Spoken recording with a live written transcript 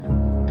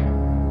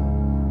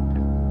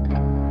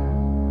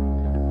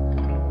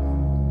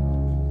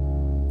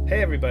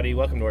Hey everybody,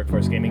 welcome to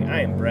Workforce Gaming.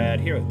 I am Brad,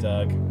 here with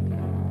Doug.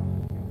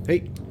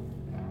 Hey.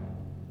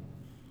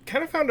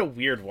 Kind of found a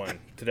weird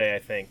one today, I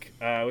think,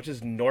 which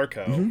is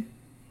Norco.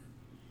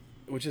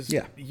 Which is,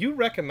 Yeah. you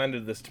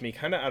recommended this to me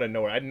kind of out of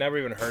nowhere. I'd never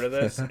even heard of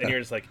this, and you're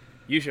just like,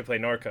 you should play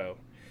Norco.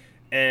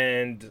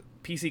 And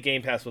PC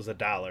Game Pass was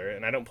 $1,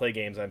 and I don't play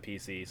games on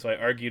PC, so I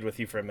argued with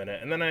you for a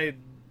minute, and then I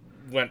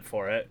went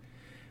for it.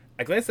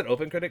 I glanced at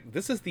OpenCritic.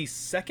 This is the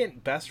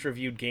second best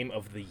reviewed game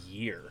of the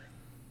year.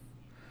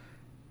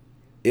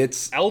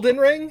 It's Elden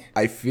Ring?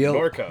 I feel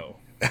Norco.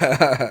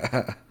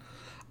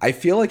 I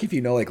feel like if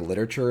you know like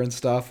literature and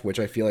stuff, which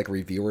I feel like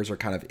reviewers are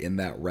kind of in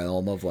that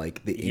realm of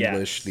like the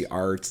English, Yes. the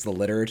arts, the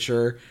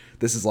literature.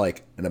 This is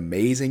like an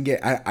amazing game.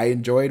 I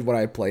enjoyed what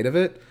I played of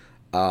it.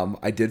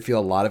 I did feel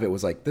a lot of it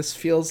was like this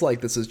feels like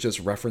this is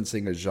just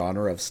referencing a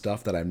genre of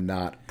stuff that I'm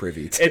not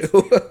privy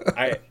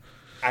to.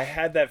 I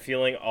had that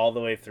feeling all the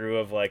way through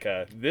of like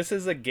this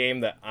is a game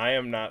that I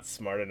am not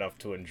smart enough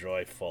to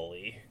enjoy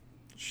fully.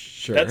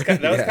 Sure. That was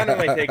kind of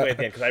my takeaway at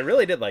the end, because I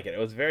really did like it. It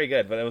was very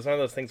good, but it was one of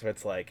those things where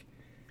it's like,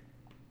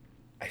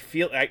 I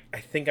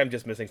think I'm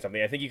just missing something.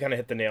 I think you kind of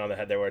hit the nail on the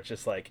head there, where it's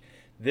just like,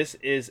 this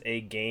is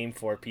a game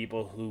for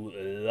people who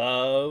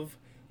love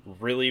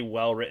really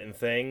well written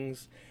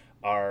things,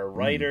 are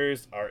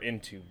writers, are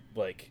into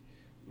like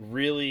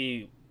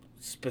really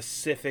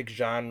specific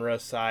genre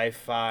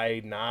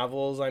sci-fi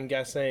novels. I'm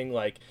guessing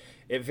like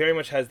it very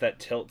much has that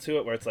tilt to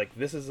it, where it's like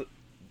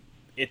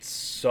it's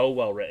so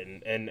well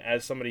written, and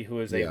as somebody who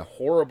is a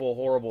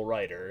horrible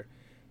writer,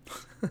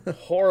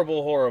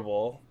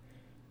 horrible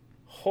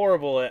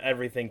at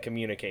everything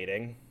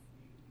communicating,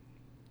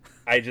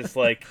 I just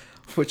like,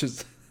 Which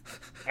is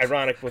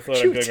ironic with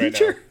what you I'm a doing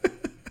teacher? right now.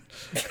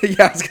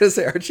 Yeah, I was gonna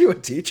say, aren't you a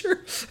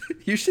teacher?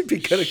 You should be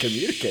good at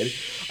communicating.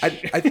 I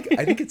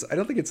think it's I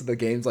don't think it's the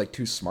game's like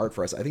too smart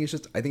for us. I think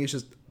it's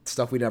just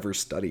stuff we never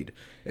studied.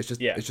 It's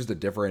just a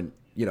different,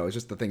 it's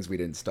just the things we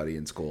didn't study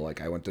in school.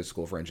 Like I went to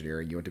school for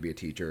engineering, you went to be a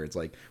teacher. It's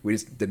like we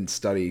just didn't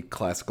study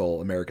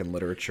classical American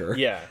literature.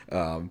 Yeah.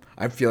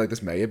 I feel like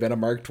this may have been a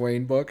Mark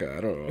Twain book. I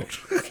don't know.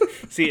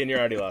 See, and you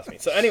already lost me.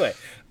 So anyway,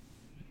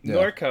 Yeah.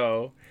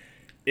 Norco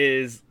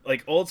is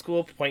like old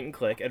school point and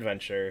click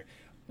adventure,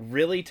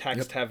 really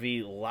text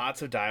heavy,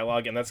 lots of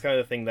dialogue, and that's kind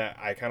of the thing that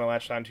I kind of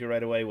latched onto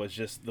right away, was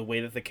just the way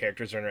that the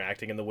characters are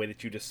interacting and the way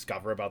that you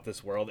discover about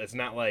this world. It's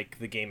not like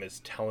the game is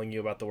telling you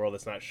about the world,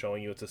 it's not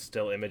showing you, it's a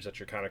still image that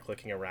you're kind of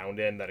clicking around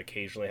in that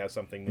occasionally has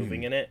something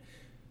moving in it.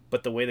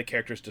 But the way the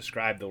characters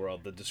describe the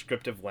world, the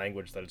descriptive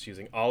language that it's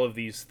using, all of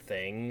these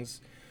things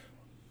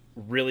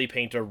really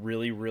paint a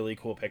really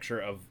cool picture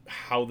of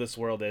how this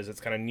world is.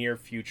 It's kind of near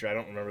future. I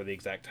don't remember the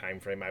exact time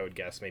frame. I would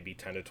guess maybe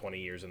 10 to 20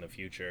 years in the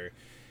future.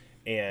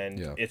 And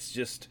it's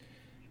just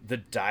the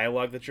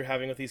dialogue that you're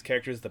having with these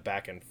characters, the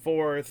back and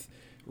forth,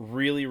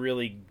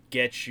 really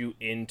gets you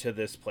into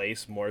this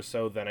place more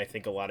so than I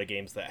think a lot of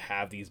games that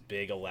have these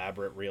big,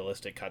 elaborate,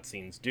 realistic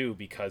cutscenes do,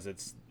 because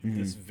it's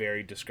this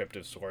very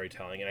descriptive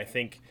storytelling. And I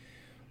think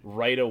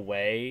right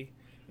away,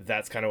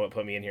 that's kind of what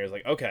put me in here, is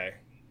like, okay,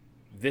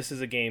 this is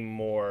a game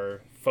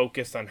more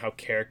focused on how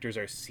characters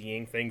are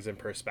seeing things in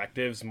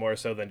perspectives, more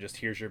so than just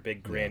here's your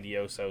big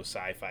grandioso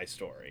sci-fi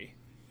story.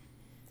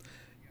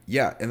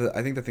 Yeah, and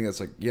I think the thing that's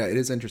like, it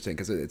is interesting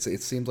because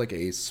it seems like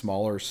a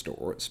smaller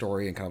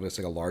story and kind of just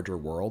like a larger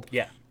world.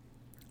 Yeah.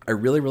 I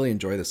really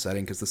enjoy the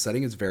setting because the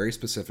setting is very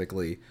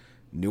specifically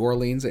New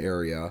Orleans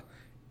area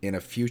in a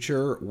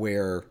future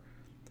where,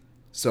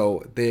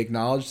 so they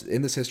acknowledged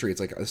in this history, it's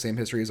like the same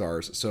history as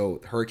ours.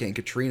 So Hurricane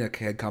Katrina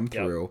had come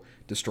through,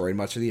 destroyed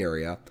much of the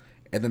area,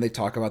 and then they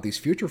talk about these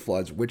future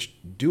floods, which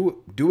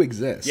do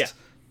exist. Yeah.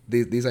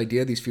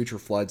 These future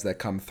floods that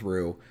come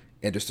through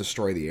and just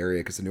destroy the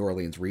area, because the New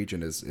Orleans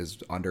region is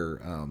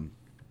under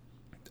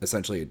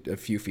essentially a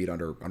few feet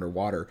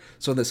underwater.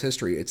 So in this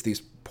history, it's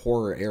these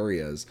poorer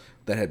areas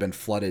that had been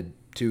flooded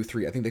 2,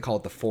 3. I think they call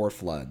it the 4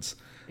 floods,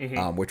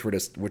 which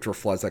were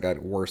floods that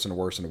got worse and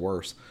worse and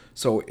worse.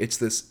 So it's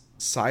this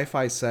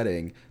sci-fi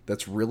setting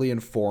that's really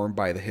informed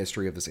by the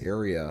history of this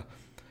area,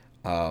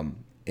 and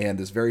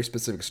this very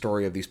specific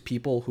story of these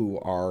people who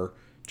are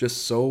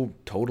just so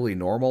totally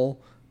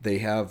normal. They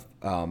have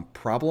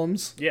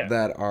problems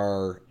that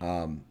are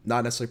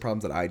not necessarily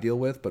problems that I deal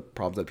with, but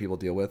problems that people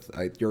deal with.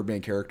 Your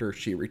main character,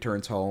 she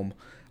returns home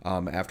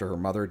after her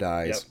mother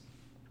dies,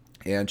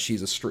 and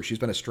she's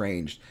been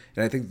estranged.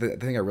 And I think the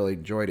thing I really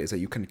enjoyed is that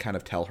you can kind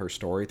of tell her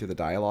story through the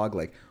dialogue,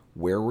 like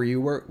where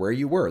you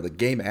were. The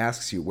game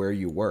asks you where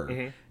you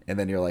were, and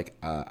then you're like,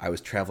 I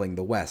was traveling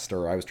the west,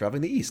 or I was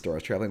traveling the east, or I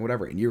was traveling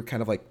whatever, and you're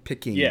kind of like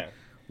picking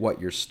what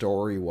your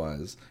story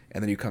was,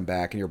 and then you come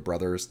back and your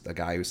brother's a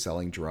guy who's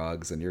selling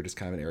drugs, and you're just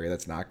kind of in an area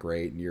that's not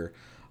great, and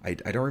I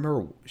don't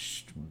remember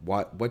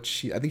what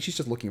she, I think she's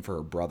just looking for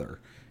her brother.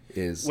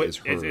 It's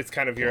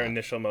kind of your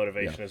initial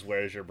motivation is,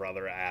 where is your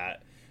brother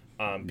at,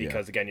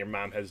 because again, your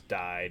mom has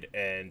died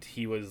and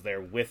he was there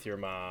with your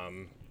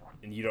mom,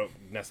 and you don't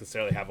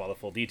necessarily have all the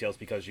full details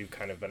because you've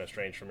kind of been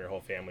estranged from your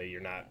whole family.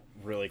 You're not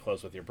really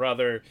close with your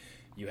brother,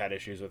 you had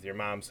issues with your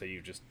mom, so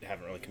you just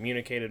haven't really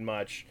communicated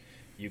much.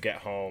 You get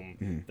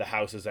home, the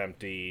house is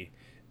empty,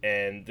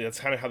 And that's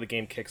kind of how the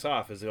game kicks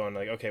off, is going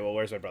like, okay, well,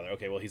 where's my brother?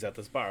 Okay, well, he's at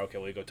this bar. Okay,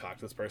 well, you go talk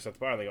to this person at the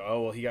bar. And they go,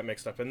 oh, well, he got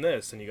mixed up in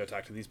this. And you go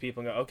talk to these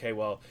people and go, okay,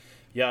 well,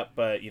 yep,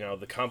 but,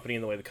 the company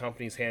and the way the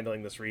company's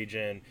handling this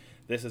region,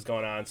 this is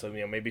going on. So,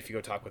 maybe if you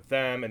go talk with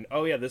them, and,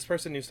 oh, yeah, this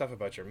person knew stuff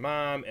about your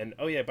mom. And,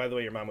 oh, yeah, by the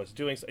way, your mom was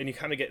doing so. And you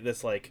kind of get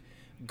this, like,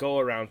 go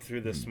around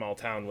through this small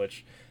town,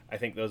 which I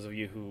think those of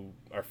you who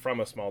are from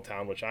a small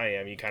town, which I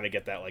am, you kind of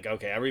get that, like,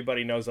 okay,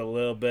 everybody knows a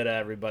little bit of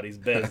everybody's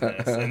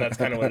business. And that's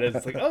kind of what it is.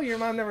 It's like, oh, your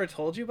mom never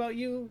told you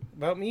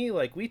about me?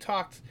 Like, we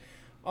talked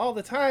all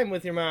the time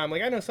with your mom.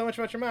 Like, I know so much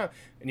about your mom.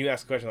 And you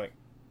ask a question like,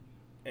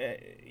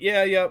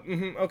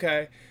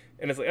 okay.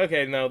 And it's like,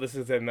 okay, no, this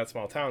is in that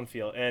small town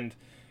feel. And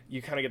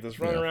you kind of get this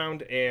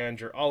runaround, and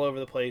you're all over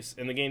the place.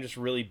 And the game just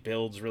really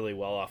builds really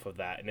well off of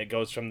that. And it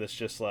goes from this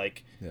just,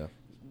 like,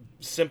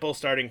 simple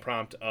starting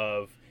prompt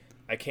of,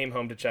 I came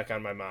home to check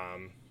on my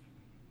mom.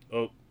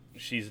 Oh,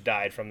 she's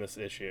died from this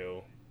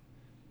issue.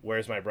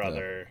 Where's my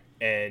brother?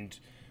 Yeah. And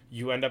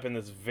you end up in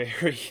this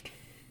very...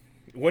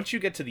 Once you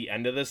get to the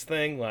end of this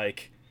thing,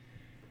 like,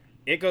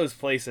 it goes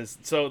places.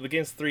 So the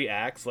game's 3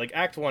 acts. Like,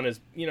 Act 1 is,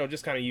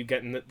 just kind of you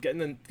getting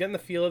the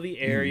feel of the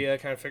area,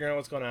 kind of figuring out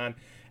what's going on.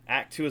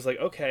 Act 2 is like,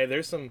 okay,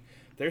 there's some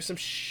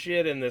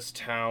shit in this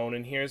town,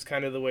 and here's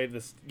kind of the way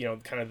this,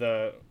 kind of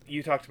the...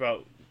 You talked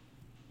about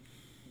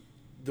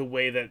the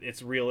way that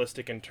it's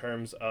realistic in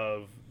terms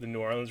of the New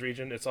Orleans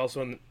region. It's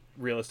also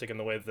realistic in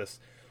the way that this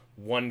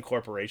one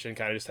corporation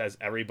kind of just has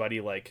everybody,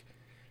 like,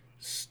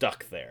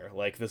 stuck there.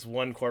 Like, this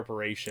one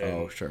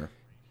corporation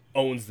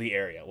owns the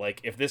area. Like,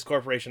 if this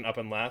corporation up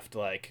and left,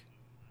 like,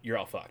 you're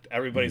all fucked.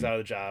 Everybody's out of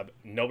the job.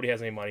 Nobody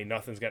has any money.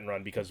 Nothing's getting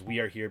run because we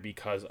are here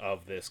because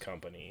of this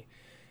company.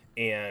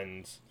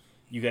 And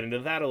you get into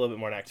that a little bit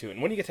more in Act 2.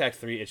 And when you get to Act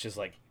 3, it's just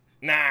like,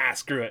 nah,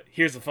 screw it.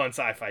 Here's the fun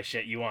sci-fi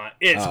shit you want.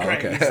 It's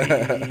crazy.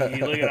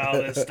 Okay. Look at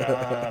all this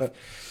stuff.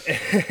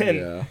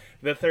 And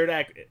the third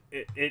act,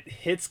 it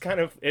hits kind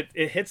of... It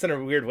hits in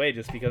a weird way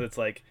just because it's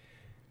like...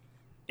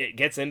 It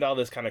gets into all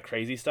this kind of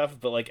crazy stuff,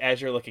 but, like,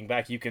 as you're looking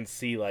back, you can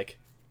see, like,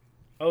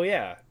 oh,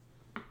 yeah,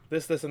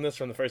 this, and this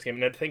from the first game.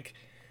 And I think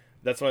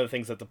that's one of the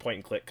things that the point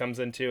and click comes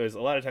into, is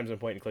a lot of times in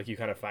point and click, you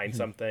kind of find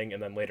something,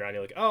 and then later on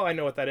you're like, oh, I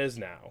know what that is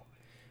now.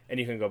 And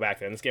you can go back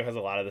there. And this game has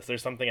a lot of this.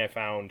 There's something I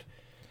found...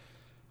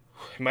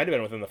 It might have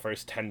been within the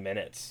first 10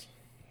 minutes.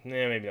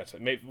 Maybe not.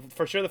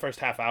 For sure the first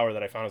half hour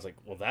that I found, I was like,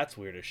 well, that's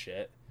weird as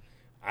shit.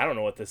 I don't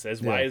know what this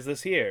is. Why is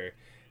this here?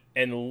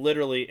 And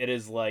literally, it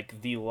is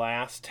like the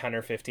last 10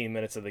 or 15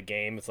 minutes of the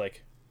game. It's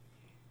like,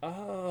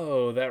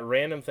 oh, that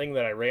random thing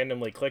that I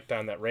randomly clicked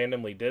on that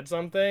randomly did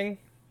something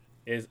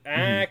is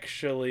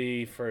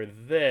actually for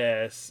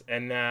this.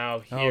 And now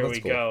here we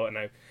go. And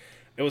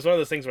it was one of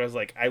those things where I was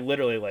like, I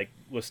literally, like,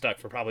 was stuck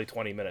for probably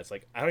 20 minutes.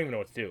 Like, I don't even know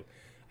what to do.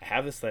 I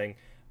have this thing.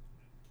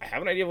 I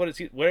have an idea of what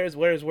it's...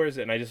 Where is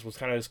it? And I just was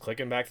kind of just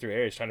clicking back through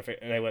areas trying to figure...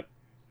 And I went,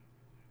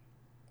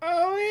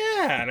 oh,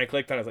 yeah. And I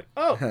clicked on it. I was like,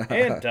 oh,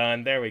 and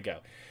done. There we go.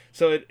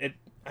 So it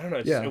I don't know.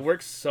 It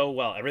works so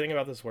well. Everything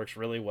about this works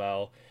really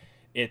well.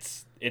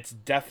 It's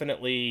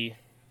definitely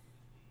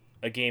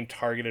a game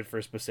targeted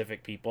for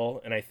specific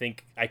people. And I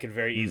think I could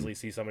very easily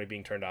see somebody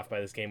being turned off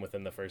by this game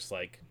within the first,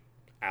 like,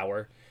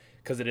 hour.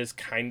 Because it is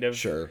kind of...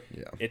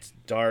 It's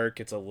dark.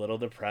 It's a little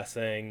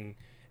depressing.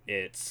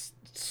 It's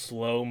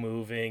slow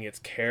moving. It's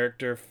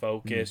character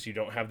focused. You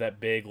don't have that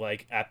big,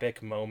 like,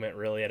 epic moment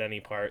really at any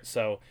part.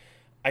 So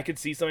I could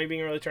see somebody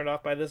being really turned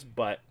off by this,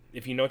 but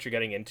if you know what you're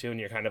getting into and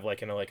you're kind of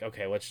like,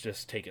 okay, let's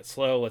just take it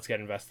slow, let's get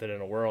invested in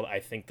a world, I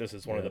think this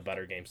is one of the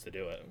better games to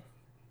do it.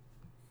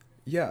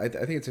 Yeah, I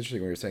think it's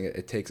interesting when you're saying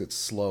it takes it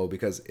slow,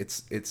 because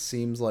it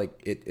seems like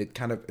it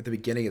kind of, at the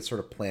beginning, it's sort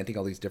of planting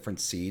all these different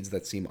seeds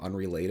that seem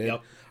unrelated.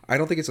 Yep. I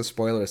don't think it's a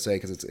spoiler to say,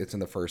 because it's in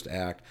the first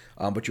act,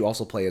 but you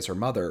also play as her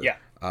mother. Yeah.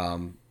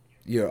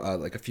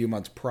 Like a few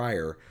months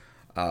prior,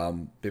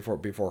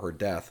 before her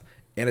death,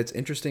 and it's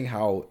interesting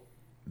how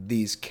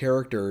there's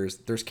characters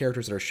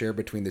that are shared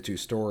between the two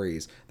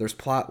stories. There's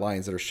plot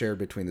lines that are shared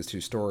between the two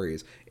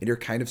stories, and you're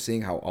kind of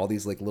seeing how all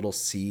these, like, little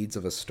seeds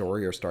of a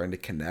story are starting to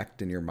connect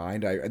in your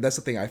mind. That's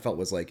the thing I felt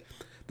was like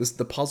this.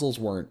 The puzzles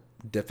weren't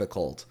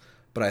difficult,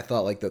 but I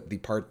thought, like, the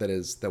part that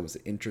was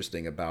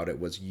interesting about it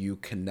was you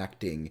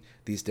connecting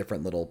these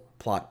different little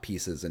plot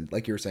pieces, and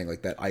like you were saying,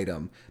 like, that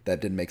item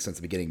that didn't make sense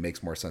at the beginning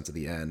makes more sense at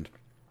the end.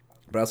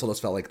 But I also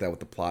just felt like that with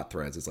the plot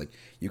threads. It's like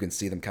you can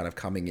see them kind of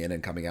coming in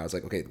and coming out. It's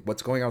like, okay,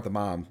 what's going on with the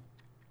mom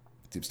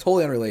seems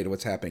totally unrelated to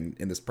what's happening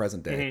in this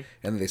present day.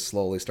 And then they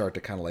slowly start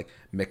to kind of, like,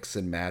 mix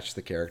and match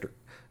the characters.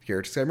 I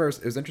remember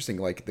it was interesting,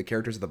 like, the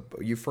characters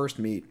you first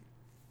meet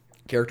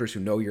characters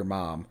who know your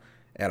mom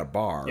at a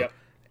bar. Yep.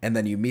 And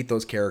then you meet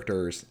those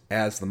characters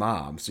as the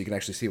mom, so you can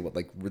actually see what,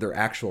 like, their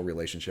actual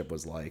relationship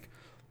was like.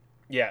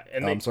 Yeah,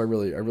 and so I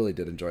really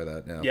did enjoy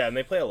that. Yeah, and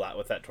they play a lot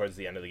with that towards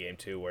the end of the game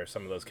too, where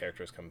some of those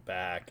characters come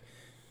back,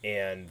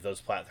 and those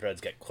plot threads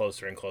get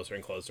closer and closer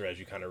and closer as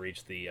you kind of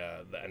reach the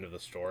end of the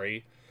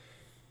story,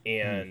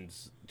 and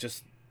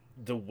just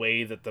the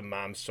way that the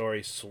mom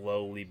story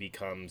slowly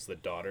becomes the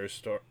daughter's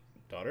story.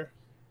 Daughter?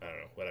 I don't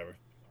know. Whatever.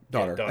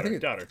 Daughter. Yeah, I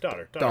think daughter.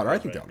 I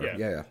think daughter.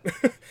 Yeah.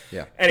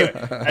 Yeah.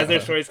 Anyway, as their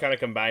stories kind of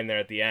combine there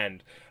at the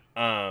end,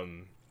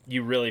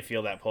 you really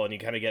feel that pull, and you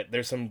kind of get,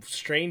 there's some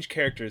strange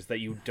characters that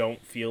you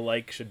don't feel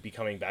like should be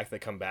coming back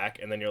that come back,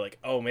 and then you're like,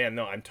 oh man,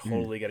 no, I'm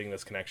totally getting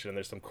this connection, and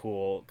there's some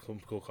cool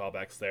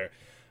callbacks there.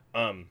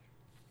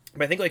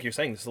 But I think, like you're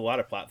saying, there's a lot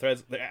of plot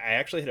threads. I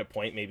actually hit a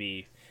point,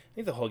 maybe, I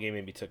think the whole game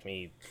maybe took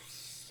me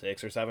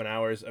 6 or 7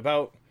 hours,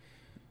 about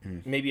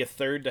maybe a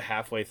third to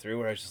halfway through,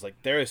 where I was just like,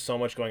 there is so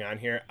much going on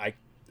here. I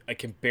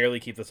can barely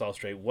keep this all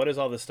straight. What is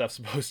all this stuff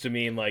supposed to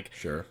mean? Like,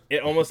 Sure.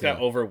 It almost got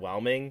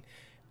overwhelming.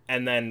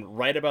 And then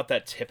right about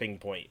that tipping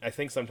point, I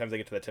think sometimes I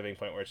get to that tipping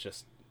point where it's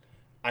just,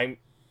 I'm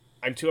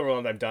too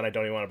overwhelmed. I'm done. I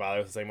don't even want to bother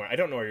with this anymore. I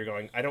don't know where you're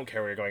going. I don't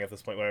care where you're going at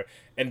this point. Whatever.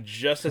 And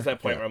just as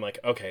that point where I'm like,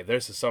 okay,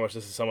 this is so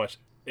much.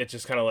 It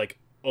just kind of like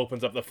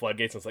opens up the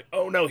floodgates, and it's like,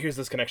 oh no, here's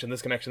this connection. All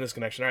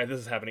right, this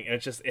is happening. And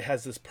it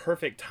has this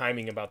perfect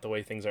timing about the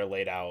way things are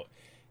laid out,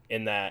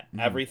 in that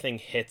everything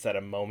hits at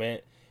a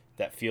moment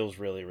that feels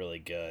really, really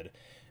good.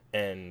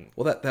 And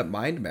well, that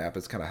mind map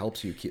is kind of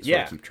helps you keep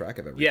track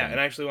of everything. Yeah, and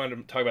I actually wanted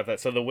to talk about that.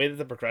 So the way that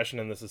the progression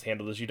in this is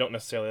handled is, you don't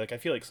necessarily, like, I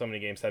feel like so many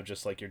games have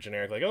just like your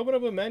generic, like, open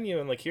up a menu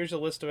and like, here's a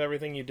list of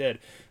everything you did.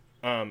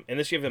 In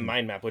this you have a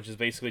mind map, which is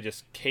basically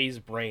just Kay's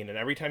brain, and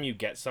every time you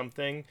get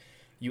something,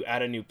 you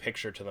add a new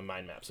picture to the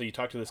mind map. So you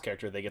talk to this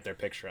character, they get their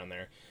picture on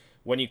there.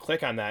 When you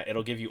click on that,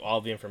 it'll give you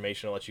all the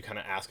information. It'll let you kind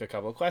of ask a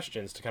couple of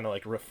questions to kind of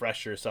like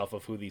refresh yourself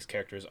of who these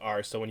characters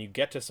are. So when you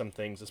get to some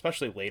things,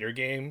 especially later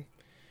game,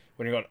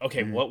 when you're going,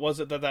 okay, what was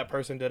it that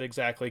person did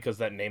exactly? Because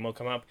that name will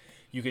come up.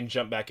 You can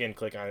jump back in,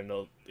 click on it,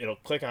 and it'll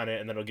click on it,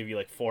 and then it'll give you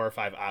like 4 or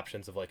 5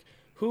 options of like,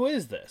 who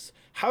is this?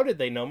 How did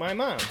they know my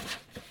mom?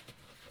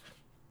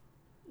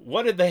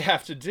 What did they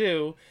have to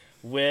do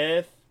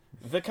with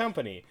the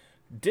company?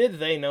 Did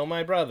they know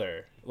my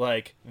brother?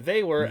 Like,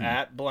 they were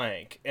at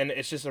blank. And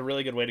it's just a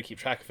really good way to keep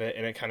track of it,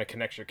 and it kind of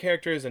connects your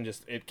characters, and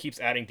just, it keeps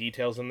adding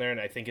details in there, and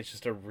I think it's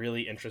just a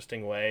really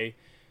interesting way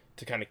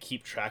to kind of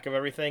keep track of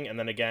everything. And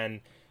then again,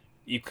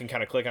 you can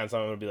kind of click on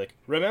something and be like,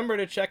 remember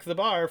to check the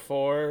bar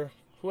for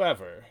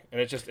whoever.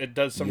 And it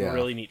does some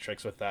really neat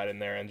tricks with that in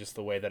there, and just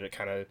the way that it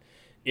kind of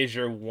is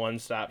your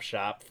one-stop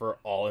shop for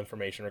all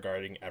information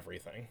regarding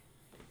everything.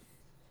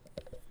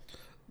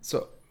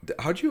 So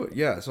how did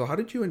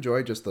you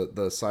enjoy just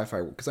the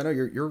sci-fi? Because I know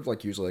you're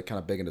like usually like kind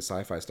of big into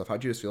sci-fi stuff. How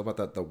did you just feel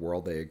about the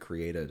world they had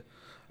created?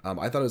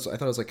 I thought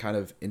it was like kind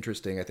of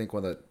interesting. I think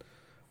one of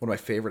my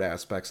favorite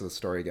aspects of the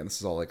story, again, this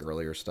is all like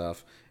earlier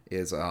stuff,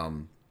 is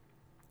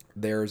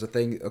there's a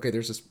thing. Okay,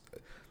 there's this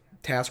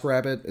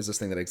TaskRabbit is this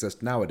thing that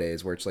exists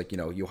nowadays where it's like,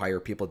 you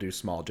hire people to do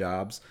small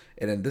jobs,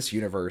 and in this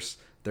universe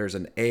there's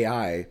an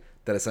AI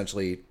that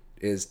essentially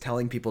is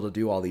telling people to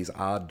do all these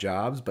odd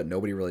jobs, but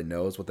nobody really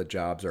knows what the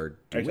jobs are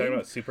doing. Are you talking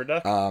about Super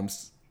Duck?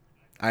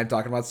 I'm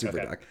talking about Super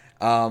Duck.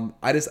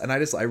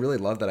 I really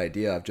love that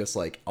idea of just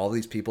like all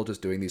these people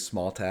just doing these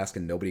small tasks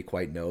and nobody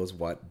quite knows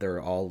what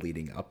they're all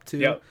leading up to.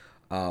 Yep.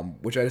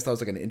 Which I just thought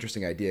was like an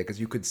interesting idea, because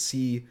you could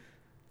see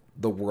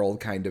the world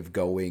kind of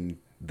going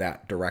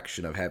that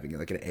direction of having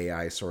like an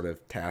AI sort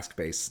of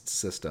task-based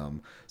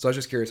system. So I was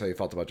just curious how you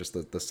felt about just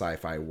the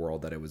sci-fi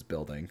world that it was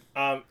building.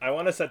 I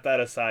want to set that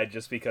aside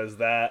just because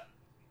that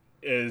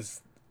is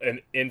an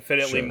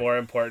infinitely more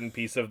important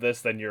piece of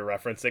this than you're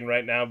referencing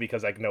right now,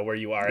 because I know where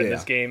you are in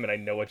this game and I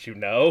know what you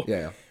know.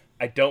 Yeah.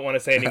 I don't want to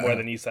say any more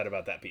than you said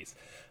about that piece.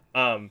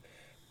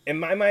 In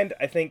my mind,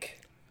 I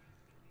think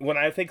when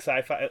I think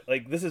sci-fi,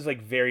 like, this is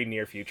like very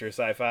near future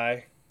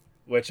sci-fi,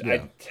 which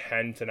I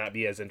tend to not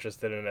be as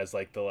interested in as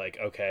like the like,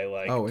 okay,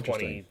 like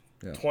 20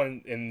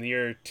 in the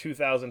year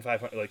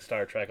 2500, like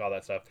Star Trek, all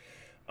that stuff.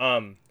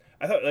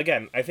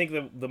 I think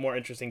the more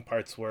interesting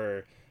parts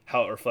were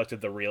how it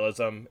reflected the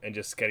realism and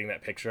just getting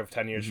that picture of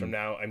 10 years from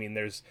now. I mean,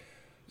 there's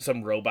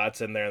some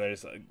robots in there, and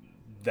there's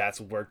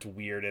that's worked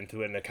weird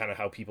into it, and kind of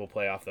how people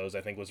play off those,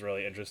 I think, was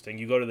really interesting.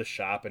 You go to the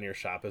shop, and your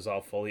shop is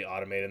all fully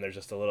automated, and there's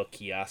just a little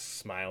kiosk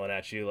smiling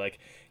at you, like,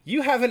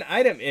 you have an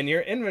item in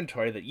your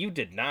inventory that you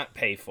did not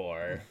pay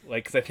for.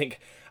 Like, 'cause I think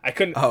I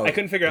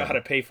couldn't figure out how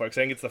to pay for it, because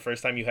I think it's the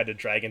first time you had to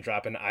drag and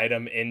drop an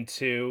item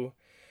into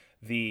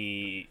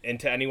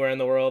anywhere in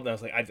the world, and I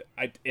was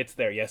like, it's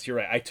there. Yes, you're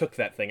right. I took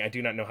that thing. I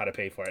do not know how to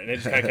pay for it, and it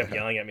just kind of kept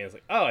yelling at me. I was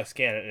like, oh, I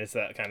scan it, and it's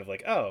that kind of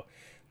like, oh,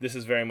 this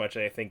is very much,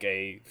 I think,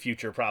 a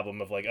future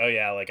problem of like, oh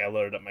yeah, like I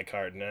loaded up my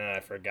cart and I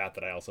forgot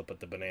that I also put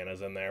the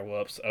bananas in there.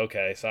 Whoops.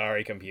 Okay,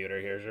 sorry, computer.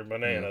 Here's your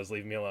bananas.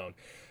 Leave me alone.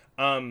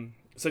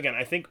 So again,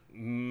 I think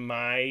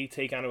my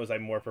take on it was I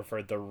more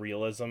preferred the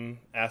realism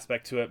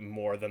aspect to it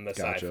more than the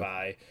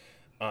sci-fi,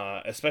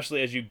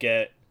 especially as you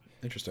get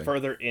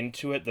further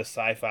into it. The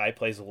sci-fi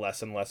plays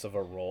less and less of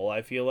a role,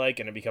 I feel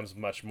like, and it becomes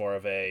much more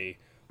of a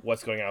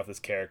what's going on with this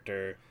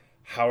character.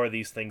 How are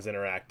these things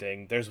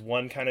interacting? There's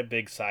one kind of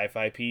big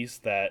sci-fi piece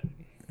that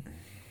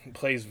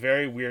plays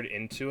very weird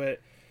into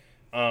it.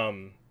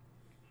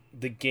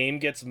 The game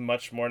gets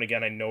much more, and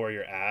again, I know where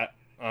you're at.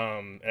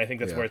 And I think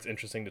that's where it's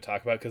interesting to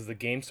talk about, because the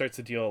game starts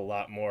to deal a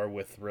lot more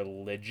with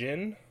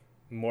religion,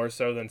 more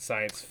so than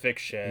science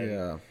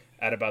fiction,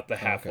 at about the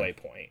halfway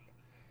point.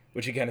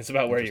 which again is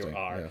about where you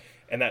Interesting, are. yeah.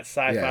 And that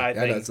sci-fi Yeah,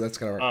 thing, that's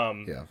kind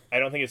of yeah. I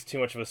don't think it's too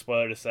much of a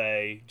spoiler to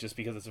say, just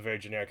because it's a very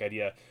generic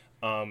idea.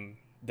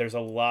 There's a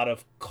lot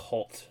of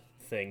cult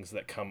things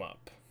that come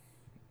up,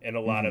 and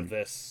a lot of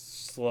this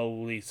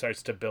slowly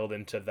starts to build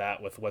into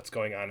that with what's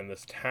going on in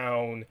this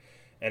town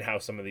and how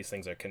some of these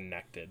things are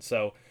connected.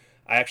 So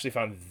I actually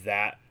found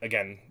that,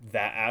 again,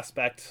 that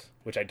aspect,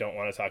 which I don't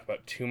want to talk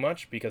about too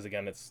much because,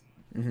 again, it's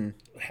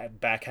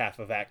back half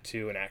of Act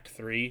 2 and Act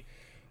 3,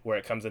 where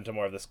it comes into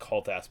more of this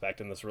cult aspect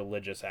and this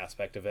religious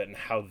aspect of it, and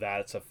how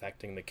that's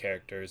affecting the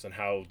characters and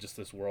how just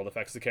this world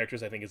affects the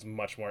characters, I think is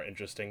much more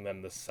interesting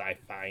than the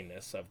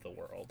sci-fi-ness of the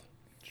world.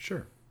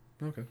 Sure.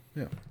 Okay.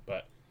 Yeah.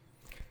 But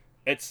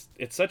it's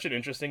such an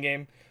interesting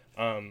game.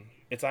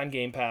 It's on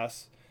Game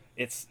Pass.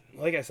 It's,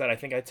 like I said, I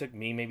think it took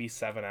me maybe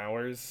 7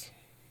 hours.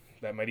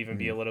 That might even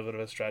be a little bit of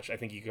a stretch. I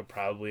think you could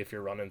probably, if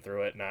you're running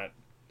through it, not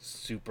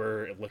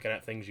super looking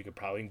at things, you could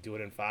probably do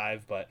it in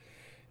 5, but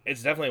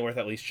it's definitely worth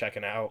at least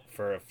checking out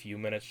for a few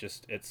minutes.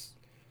 Just it's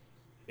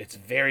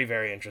very,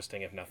 very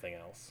interesting, if nothing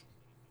else.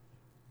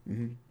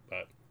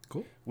 But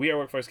Cool. we are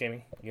Workforce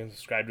Gaming. You can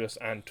subscribe to us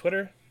on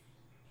Twitter.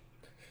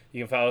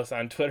 You can follow us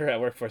on Twitter at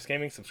Workforce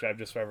Gaming. Subscribe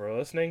to us wherever we're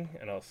listening,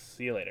 and I'll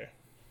see you later.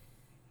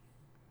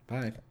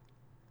 Bye.